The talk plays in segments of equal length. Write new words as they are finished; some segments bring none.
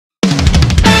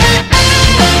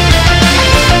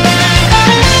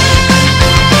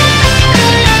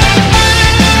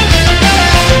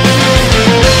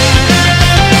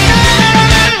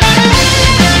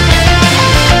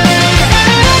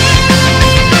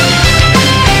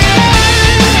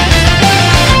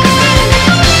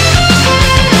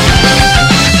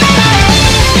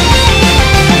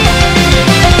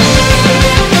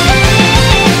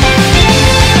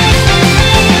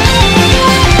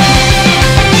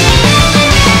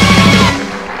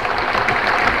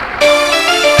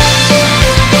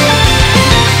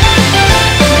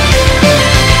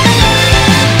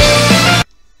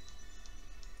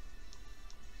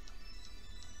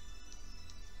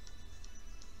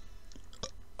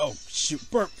Oh shoot,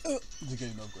 burp.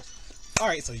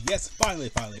 Alright, so yes, finally.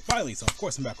 So of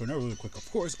course I'm back with another really quick,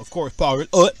 of course, power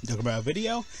talking about a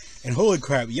video. And holy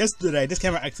crap, yesterday, this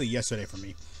came out actually yesterday for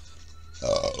me.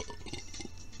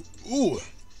 Ooh.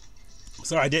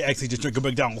 Sorry, I did actually just drink a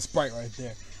McDonald's Sprite right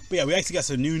there. But yeah, we actually got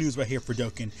some new news right here for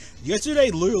Dokkan. Yesterday,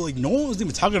 literally, no one was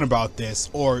even talking about this,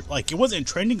 or like it wasn't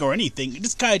trending or anything. It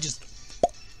just kind of just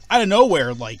out of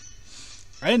nowhere. Like,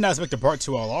 I did not expect a part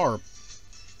 2 LR.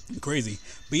 Crazy.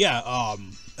 But yeah,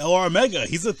 LR Omega,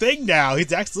 he's a thing now.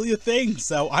 He's actually a thing.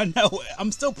 So I know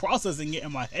I'm still processing it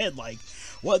in my head. Like,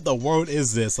 what the world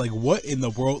is this? Like, what in the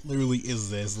world literally is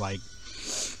this? Like,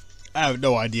 I have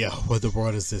no idea what the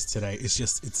world is this today. It's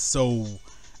just, it's so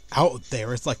out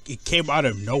there. It's like it came out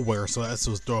of nowhere, so that's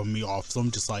what's throwing me off. So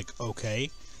I'm just like, okay,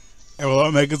 LR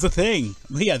Omega's a thing.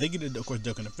 But yeah, they get it, of course,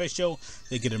 Dokkan Official.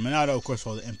 They get a Minato, of course, for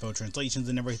all the info translations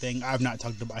and everything. I've not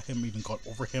talked about him, even gone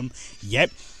over him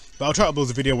yet. But I'll try to upload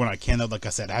the video when I can, though. Like I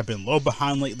said, I've been low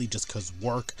behind lately just because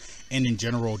work and in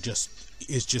general,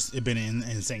 it's been an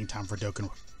insane time for Dokkan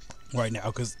right now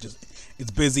because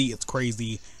it's busy, it's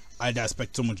crazy. I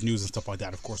expect so much news and stuff like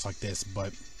that, of course, like this.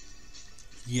 But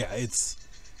yeah, it's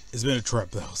been a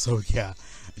trip though. So yeah,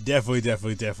 definitely,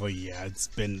 yeah, it's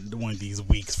been one of these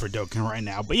weeks for Dokkan right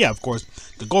now. But yeah, of course,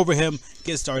 to go over him,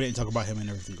 get started, and talk about him and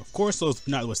everything. Of course, so it's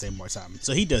not wasting more time.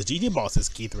 So he does DBZ's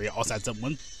key 3, all stats up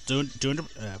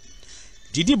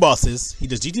DBZ's. He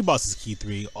does DBZ's key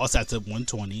 3, all stats up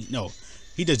 120. No,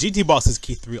 he does DBZ's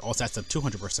key 3, all stats up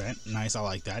 200%. Nice, I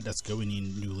like that. That's good. We need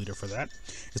a new leader for that.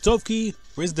 His 12 key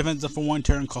raises defense up for 1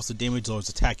 turn, costs of damage, lowers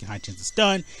attack, and high chance of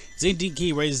stun. His 18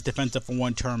 key raises defense up for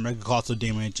 1 turn, mega cost of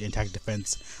damage, and attack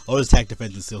defense, lowers attack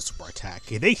defense, and steals super attack.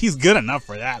 I think he's good enough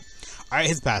for that. Alright,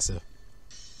 his passive.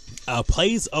 He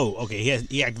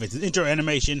activates his intro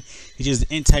animation. He uses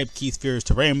int-type key spheres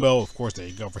to rainbow. Of course, there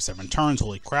you go for 7 turns.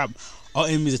 Holy crap. All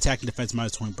enemies attack and defense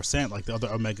minus 20%, like the other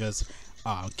Omegas.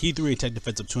 Key 3 attack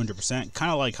defense of 200%,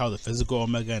 kind of like how the physical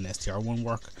Omega and STR1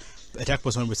 work. Attack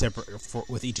plus 1%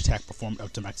 with each attack performed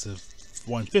up to max of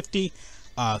 150.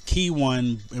 Key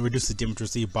 1 reduces damage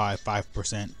received by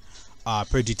 5%.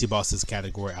 Per DBZ's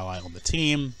category ally on the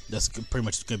team. That's pretty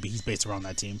much going to be, he's based around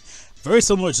that team. Very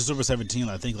similar to Super 17,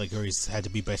 I think, like he's had to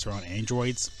be based around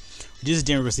androids. Reduces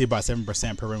damage received by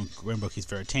 7% per rainbow key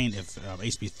sphere attained if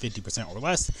HP is 50% or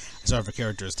less. Sorry for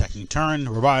character's attacking turn.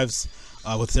 Revives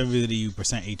with 70%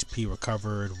 HP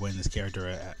recovered when this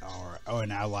character or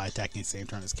an ally attacking the same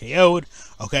turn is KO'd.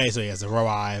 Okay, so he has a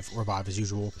revive as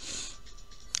usual.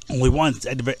 Only once,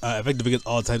 effective against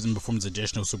all types and performs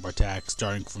additional super attacks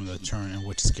starting from the turn in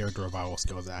which his character revival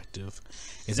skill is active.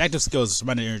 His active skill is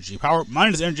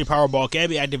minus energy power ball can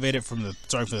be activated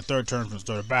starting from the 3rd turn from the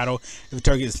start of battle. If the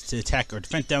target is to attack or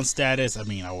defense down status, I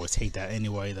mean, I always hate that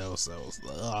anyway though, so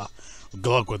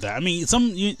good luck with that. I mean,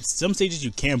 some stages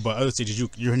you can, but other stages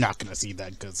you're not gonna see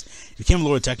that because you can't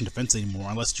lower attack and defense anymore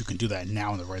unless you can do that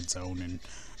now in the red zone and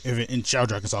if in Shadow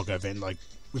Dragon Saga event, like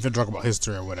we've been talking about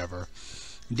history or whatever.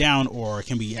 Down, or it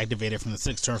can be activated from the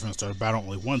 6th turn from the start of battle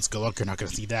only once. Good luck, you're not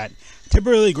going to see that.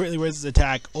 Temporarily greatly raises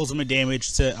attack, ultimate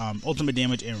damage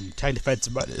and attack defense,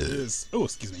 but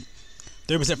excuse me,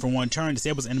 30% for 1 turn.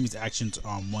 Disables enemies' actions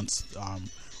once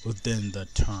within the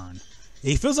turn.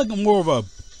 He feels like more of a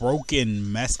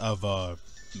broken mess of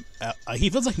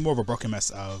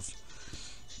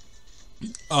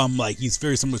like he's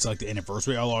very similar to like the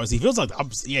anniversary LRs. He feels like the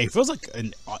opposite. Yeah, he feels like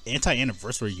an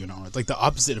anti-anniversary unit. It's like the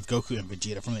opposite of Goku and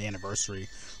Vegeta from the anniversary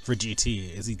for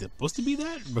GT. Is he supposed to be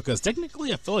that? Because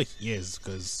technically, I feel like he is.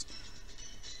 Because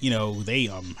you know they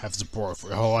have support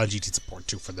for a whole lot of GT support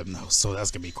too for them though. So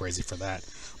that's gonna be crazy for that.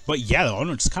 But yeah, though,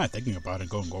 I'm just kind of thinking about it,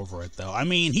 going over it though. I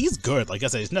mean, he's good. Like I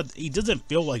said, it's not. He doesn't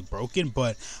feel like broken,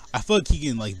 but I feel like he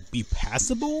can like be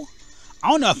passable. I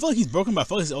don't know. I feel like he's broken, but I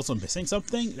feel like he's also missing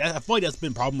something. I feel like that's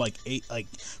been a problem. Like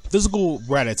physical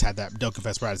Raditz had that. Dokkan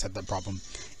Fest Raditz had that problem.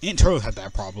 And Turtles had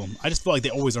that problem. I just feel like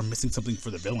they always are missing something for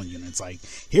the villain units. Like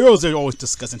heroes, they're always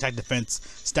discussing attack defense,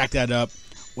 stack that up,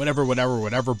 whatever.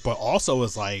 But also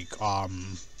is like I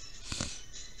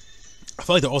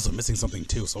feel like they're also missing something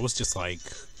too. So it's just like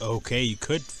okay, you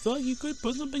could feel like you could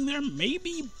put something there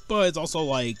maybe, but it's also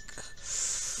like.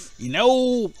 You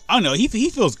know, I don't know. He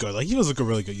feels good. Like he feels like a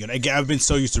really good unit. Again, I've been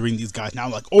so used to reading these guys now.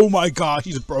 I'm like, oh my god,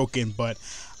 he's broken. But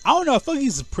I don't know. I feel like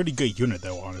he's a pretty good unit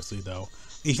though. Honestly, though,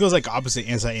 he feels like opposite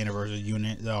anti-anniversary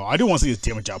unit though. I do want to see his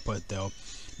damage output though.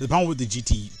 The problem with the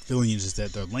GT villain units is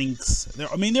that their links. They're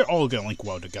all gonna link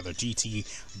well together.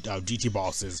 GT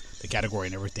bosses, the category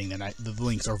and everything. Then the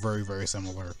links are very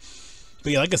similar.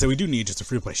 But yeah, like I said, we do need just a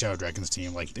free-to-play Shadow Dragons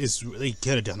team. Like they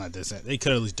could have done that. They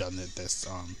could have at least done it this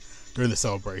during the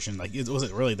celebration. Like, it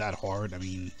wasn't really that hard. I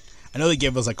mean, I know they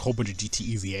gave us like a whole bunch of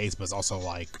GT EZAs, but it's also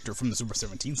like from the Super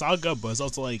 17 saga. But it's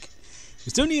also like we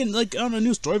still need like, I don't know, a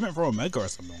new story event for Omega or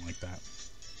something like that.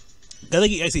 I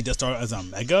think he actually just started as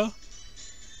Omega.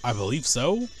 I believe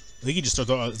so. I think he just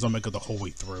started as Omega the whole way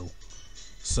through.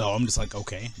 So I'm just like,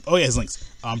 okay. Oh yeah, his links.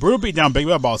 Brutal Beatdown, Big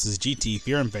Bad Bosses, GT,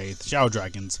 Fear and Faith, Shadow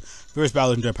Dragons, Fierce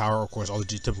Battle, and Power, of course, all the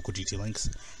typical GT links.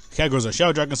 Categories are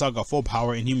Shadow Dragon Saga, Full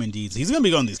Power, Inhuman Deeds. He's gonna be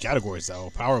going these categories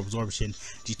though. Power Absorption,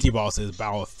 GT Bosses,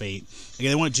 Battle of Fate. Again,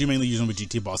 they want to mainly use them with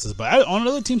GT Bosses, but on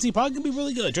other teams he probably could be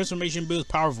really good. Transformation Boost,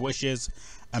 Power of Wishes,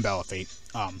 and Battle of Fate.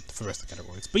 For the rest of the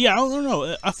categories. But yeah, I don't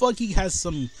know. I feel like he has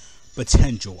some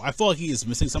potential. I feel like he is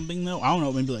missing something though. I don't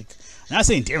know, maybe like, I'm not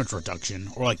saying damage reduction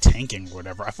or like tanking or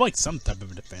whatever. I feel like some type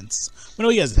of defense. But no,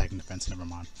 he has attacking defense, never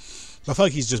mind. But I feel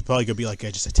like he's just probably gonna be like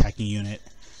just attacking unit.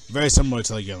 Very similar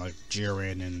to like, you know, like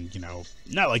Jiren, and, you know,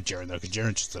 not like Jiren though, because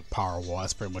Jiren's just a power wall.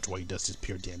 That's pretty much what he does, just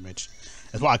pure damage.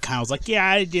 That's why I kind of was like, yeah,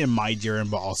 I didn't mind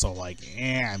Jiren, but also like,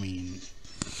 I mean,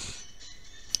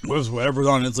 whatever's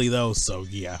on Inslee though, so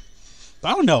yeah. But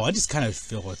I don't know, I just kind of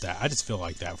feel like that. I just feel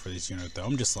like that for this unit though.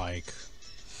 I'm just like,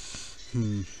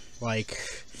 like,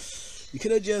 you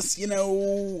could have just, you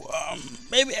know,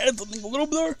 maybe added something a little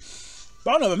bit. But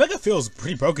I don't know, Omega feels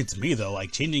pretty broken to me though.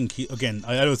 Like changing key, again,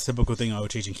 I know it's a typical thing,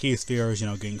 changing key spheres, you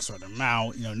know, getting sort of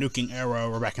out, you know, nuking arrow,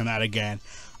 we're back on that again.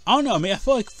 I don't know, I mean, I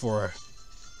feel like for,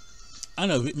 I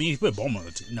don't know, I mean, he put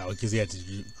Bulma, no, because he had to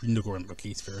nuke around the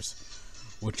key spheres.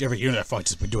 Which every unit I feel like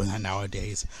just been doing that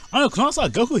nowadays. I don't know, because when I saw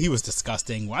Goku, he was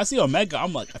disgusting. When I see Omega,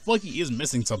 I'm like, I feel like he is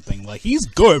missing something. Like, he's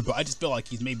good, but I just feel like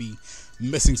he's maybe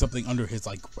missing something under his,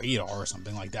 like, radar or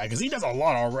something like that. Because he does a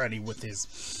lot already with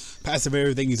his passive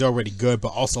everything. He's already good, but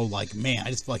also, like, man,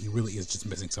 I just feel like he really is just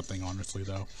missing something, honestly,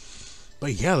 though.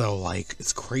 But yeah, though, like,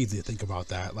 it's crazy to think about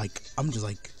that. Like, I'm just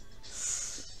like,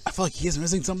 I feel like he is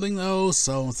missing something, though.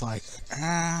 So it's like,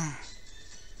 I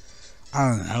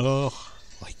don't know.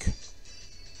 Like,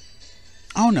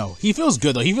 I don't know. He feels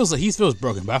good though. He feels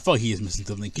broken, but I feel like he is missing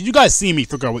something. Cause you guys see me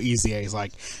figure out what EZA is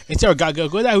like. It's our guy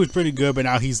Goku. That was pretty good, but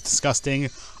now he's disgusting.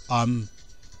 Then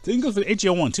goes for the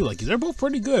AGL one too. Like they're both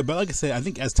pretty good, but like I said, I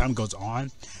think as time goes on,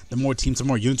 the more teams, the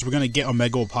more units we're gonna get,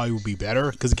 Omega will probably be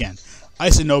better. Cause again,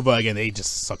 Ice and Nova again, they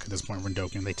just suck at this point.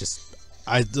 Dokkan, they just,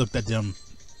 I looked at them,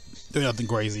 they're nothing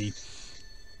crazy.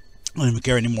 I don't even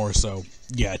care anymore. So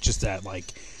yeah, it's just that like.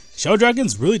 Shadow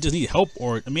Dragons really just need help,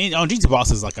 or I mean, on GT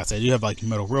bosses, like I said, you have like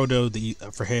Metal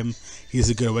Rodo. For him, he's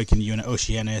a good awakening unit.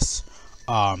 Oceanus,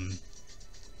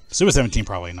 Super 17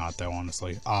 probably not though,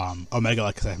 honestly. Omega,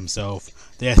 like I said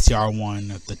himself, the STR one,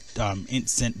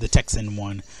 the Texan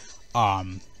one.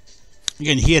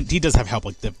 Again, he does have help,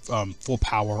 like the full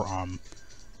power,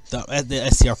 the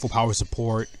STR full power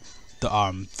support.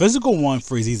 The physical one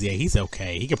for his EZA, he's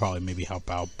okay. He could probably maybe help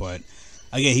out, but.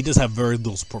 Again, he does have very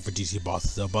little support for GT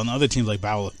bosses though, but on other teams like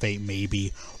Battle of Fate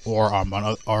maybe, or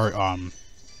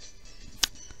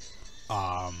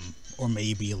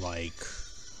maybe like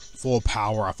Full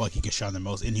Power, I feel like he can shine the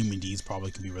most. Inhuman Deeds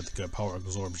probably can be really good. Power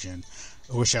Absorption,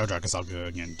 or Shadow Dragon Saga,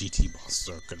 again, GT bosses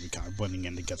are going to be kind of blending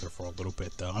in together for a little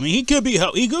bit though. I mean, he could be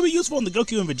useful in the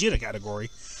Goku and Vegeta category.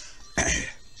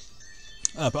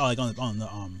 Probably like on the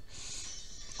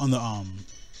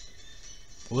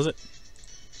what was it?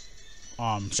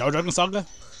 Shadow Dragon Saga,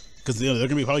 because you know, they're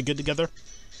gonna be probably good together.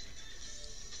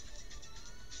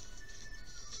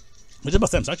 Which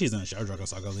about Sam Sachi's in the Shadow Dragon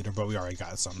Saga leader, but we already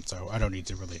got some, so I don't need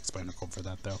to really explain the code for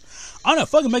that though. I don't know,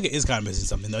 fucking Mega is kind of missing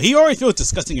something though. He already feels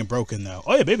disgusting and broken though.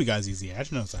 Oh yeah, Baby Guy's easy. I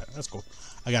actually noticed that. That's cool.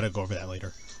 I gotta go over that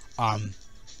later. And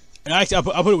actually,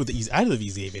 I'll put it with the EZA. I have the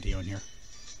EZA video in here.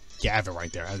 Yeah, I have it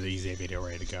right there. I have the EZA video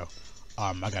ready to go.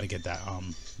 I gotta get that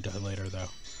done later though.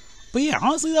 But yeah,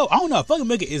 honestly though, I don't know. Fucking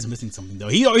Mega is missing something though.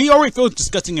 He already feels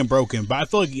disgusting and broken, but I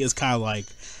feel like he is kind of like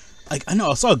I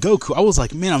know I saw Goku. I was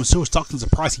like, man, I'm so shocked and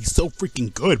surprised. He's so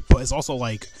freaking good. But it's also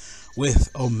like with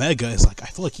Omega, it's like I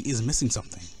feel like he is missing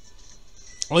something.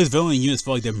 All these villain units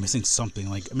feel like they're missing something.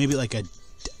 Like maybe like I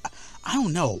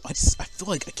don't know. I feel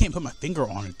like I can't put my finger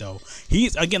on it though.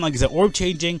 He's again, like I said, orb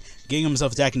changing, getting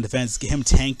himself attacking defense, him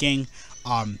tanking,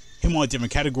 him on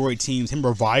different category teams, him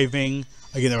reviving.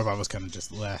 Again, the revival was kind of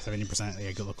just last 70%.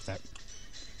 Yeah, good look at that.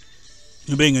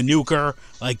 Him being a nuker,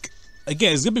 like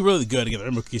again, it's gonna be really good. Again, the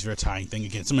Rainbow Key Sphere tying thing.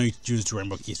 Again, so many choose to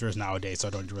Rainbow Key Spheres nowadays, so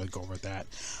I don't really go over that.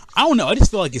 I don't know. I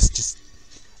just feel like it's just.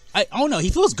 I don't know. He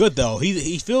feels good though.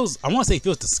 He feels. I want to say he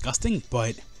feels disgusting,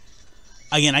 but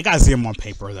again, I gotta see him on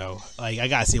paper though. Like I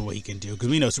gotta see what he can do because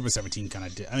we know Super 17 kind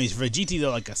of did. I mean, for GT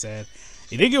though, like I said,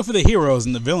 He did go for the heroes,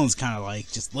 and the villains kind of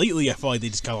like, just lately I feel like they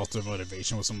just kind of lost their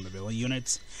motivation with some of the villain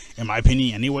units, in my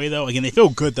opinion anyway though. Again, they feel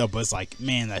good though, but it's like,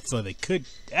 man, I feel like they could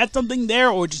add something there,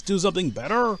 or just do something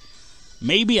better.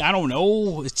 Maybe, I don't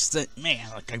know. It's just that, man,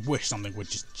 like, I wish something would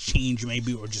just change,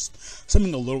 maybe, or just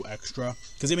something a little extra.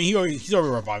 Because, I mean, he's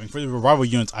already reviving. For the revival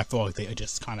units, I feel like they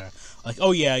just kind of, like,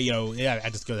 oh, yeah, you know, yeah,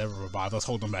 I just go there to revive. Let's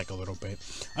hold them back a little bit.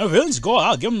 I mean, villains go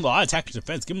out. Give them a lot of attack and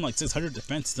defense. Give them, like, 600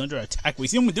 defense, 600 attack. We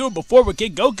seen them do it before with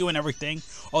Kid Goku and everything.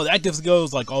 All the active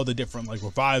skills, like, all the different, like,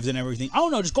 revives and everything. I don't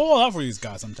know, just go all out for these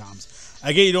guys sometimes.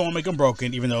 Again, you don't want to make them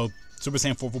broken, even though Super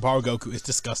Saiyan 4 full power Goku is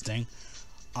disgusting.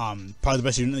 Probably the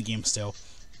best unit in the game still.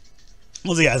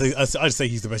 Well, yeah, I just say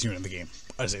he's the best unit in the game.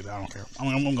 I just say that. I don't care.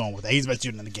 I'm going with that. He's the best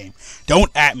unit in the game. Don't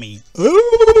at me. They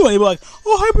be like,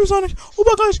 oh, Hypersonic. Oh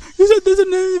my gosh, you said this in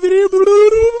the video.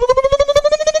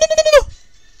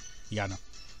 Yeah, I know.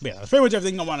 But yeah, that's pretty much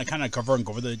everything I want to kind of cover and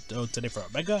go over today for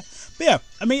Omega. But yeah,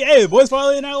 I mean, hey, the boy's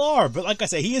finally in LR. But like I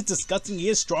said, he is disgusting. He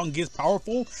is strong. He is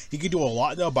powerful. He can do a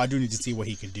lot though. But I do need to see what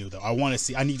he can do though. I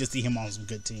need to see him on some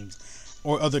good teams.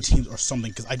 Or other teams or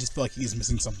something, because I just feel like he's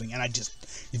missing something, and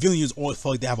the villains always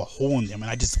feel like they have a hole in them,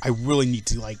 and I really need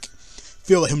to, like,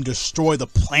 feel him destroy the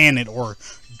planet, or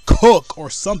cook, or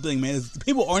something, man.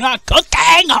 People are not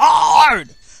cooking hard!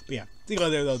 But yeah, see you guys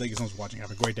there, though. Thank you so much for watching.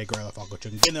 Have a great day, great life, I'll go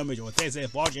chicken, get them, enjoy, stay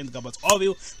safe, watching, God bless all of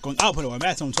you, going out, put away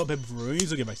maximum toilet paper for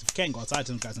reviews, get back if you can, go outside,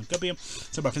 tell them guys some good being,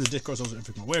 so my friends in Discord, social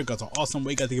info aware, guys are awesome, what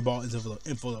you guys think about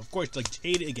info, of course, like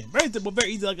Jade, again, very simple,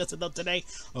 very easy, like I said today,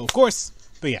 of course,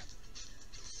 but yeah.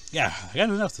 Yeah, I got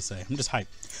enough to say. I'm just hyped.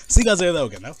 See you guys later, though,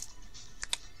 again, though.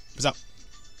 Peace out.